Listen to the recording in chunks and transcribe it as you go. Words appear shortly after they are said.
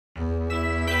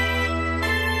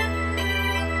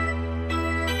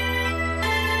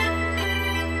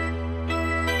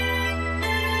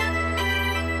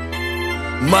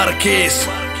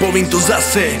Markiz, povím to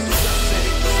zase.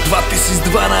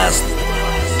 2012,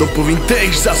 to povím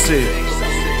též zase.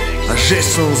 A že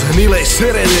som z hnilej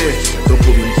serede, to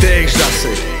povím též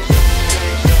zase.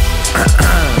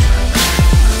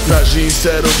 Snažím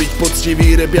sa robiť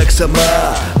poctivý rap, jak sa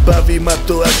má. Baví ma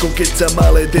to, ako keď sa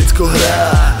malé decko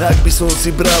hrá. Ak by som si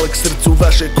bral k srdcu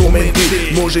vaše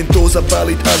komenty, môžem to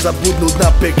zabaliť a zabudnúť na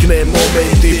pekné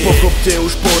momenty. Pochopte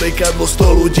už porekadlo,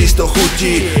 100 ľudí, 100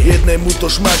 chutí. Jednému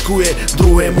to šmakuje,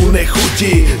 druhému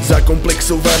nechutí.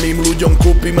 Zakomplexovaným ľuďom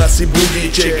kúpim asi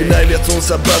budíček. Najviac som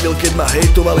sa bavil, keď ma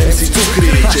hejtoval MC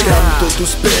Cukríček. Kam to tu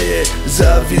speje,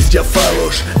 závisť a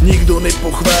faloš. Nikto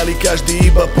nepochváli, každý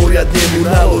iba poriadne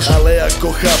mu nalož. Ale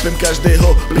ako chápem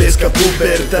každého, blieska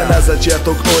puberta. Na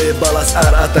začiatok ojebala z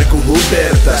ataku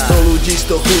Huberta. 100 ľudí,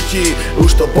 100 chutí,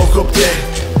 už to pochopte.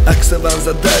 Ak sa vám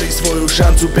zadarí, svoju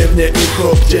šancu pevne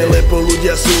uchopte. Lebo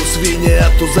ľudia sú svine a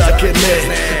to zákerné.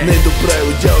 Nedoprajú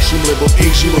ďalším, lebo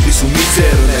ich životy sú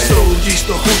mizerné. 100 ľudí,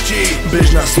 100 chutí,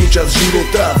 bežná súčasť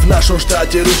života. V našom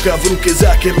štáte ruka v ruke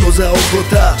zákernosť a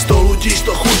ochota. 100 ľudí, 100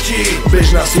 chutí,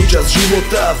 bežná súčasť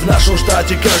života. V našom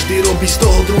štáte každý robí z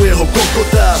toho druhého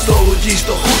kokota. 100 ľudí,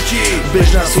 100 chutí,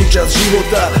 bežná súčasť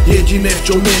života. Jediné v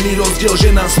čom není rozdiel, že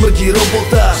nám smrdí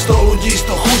robota. 100 ľudí,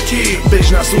 100 chutí,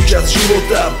 bežná súčasť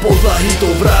života. Podľa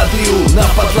hitov v rádiu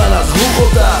napadla nás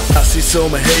hluchota. Asi som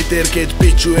hejter, keď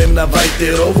pičujem na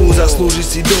Vajterovú. Zaslúži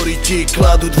si do ryti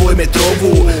kladu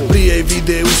dvojmetrovú. Pri jej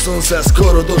videu som sa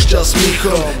skoro došťal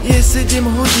smíchom. Je 7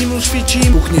 hodín, už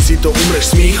fičím, puchni si to,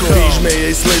 umreš smíchom. Píšme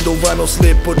jej sledovanosť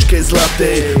sliepočke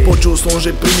zlatej. Počul som,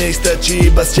 že pri nej stačí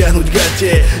iba stiahnuť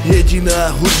gate.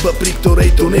 Jediná hudba, pri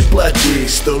ktorej to neplatí.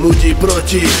 100 ľudí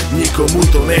proti, nikomu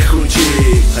to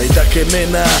nechutí. Aj také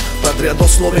mená patria do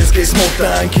slovenskej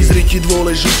smotánky. Z ryti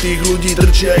dôležitých ľudí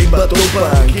trčia iba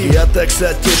topánky. Ja tak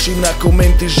sa teším na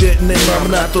komenty, že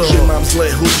nemám na to, že mám zlé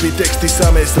hudby, texty,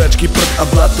 samé sračky, prd a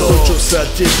blato. To, čo sa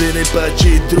tebe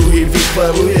nepáči, druhý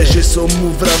vychvaluje. Že som mu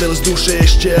vravel z duše,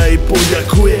 ešte aj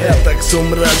poďakuje. A tak som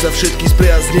rád za všetky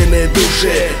spriaznené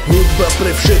duše. Hudba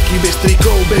pre všetky, bez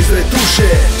trikov, bez retuše.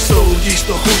 100 ľudí,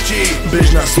 100 chutí,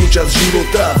 bežná súčasť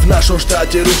života. V našom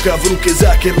štáte ruka v ruke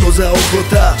zákernosť a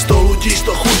ochota. 100 ľudí,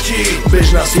 100 chutí,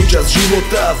 bežná súčasť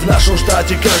života. V našom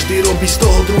štáte každý robí z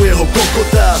toho druhého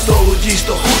kokota. 100 ľudí,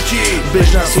 100 chutí,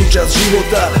 bežná súčasť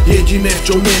života. Jediné v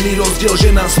čom není rozdiel, že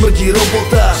nám smrdí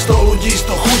robota. 100 ľudí,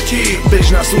 100 chutí,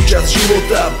 bežná súčasť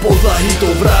života. Podľa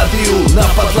hitov v rádiu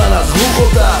napadla nás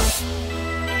hluchota.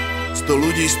 100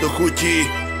 ľudí, 100 chutí,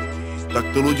 tak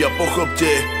to ľudia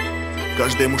pochopte.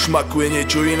 Každému šmakuje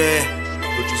niečo iné.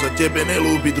 To, čo sa tebe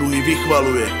nelúbi, druhý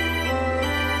vychvaluje.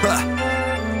 Ha!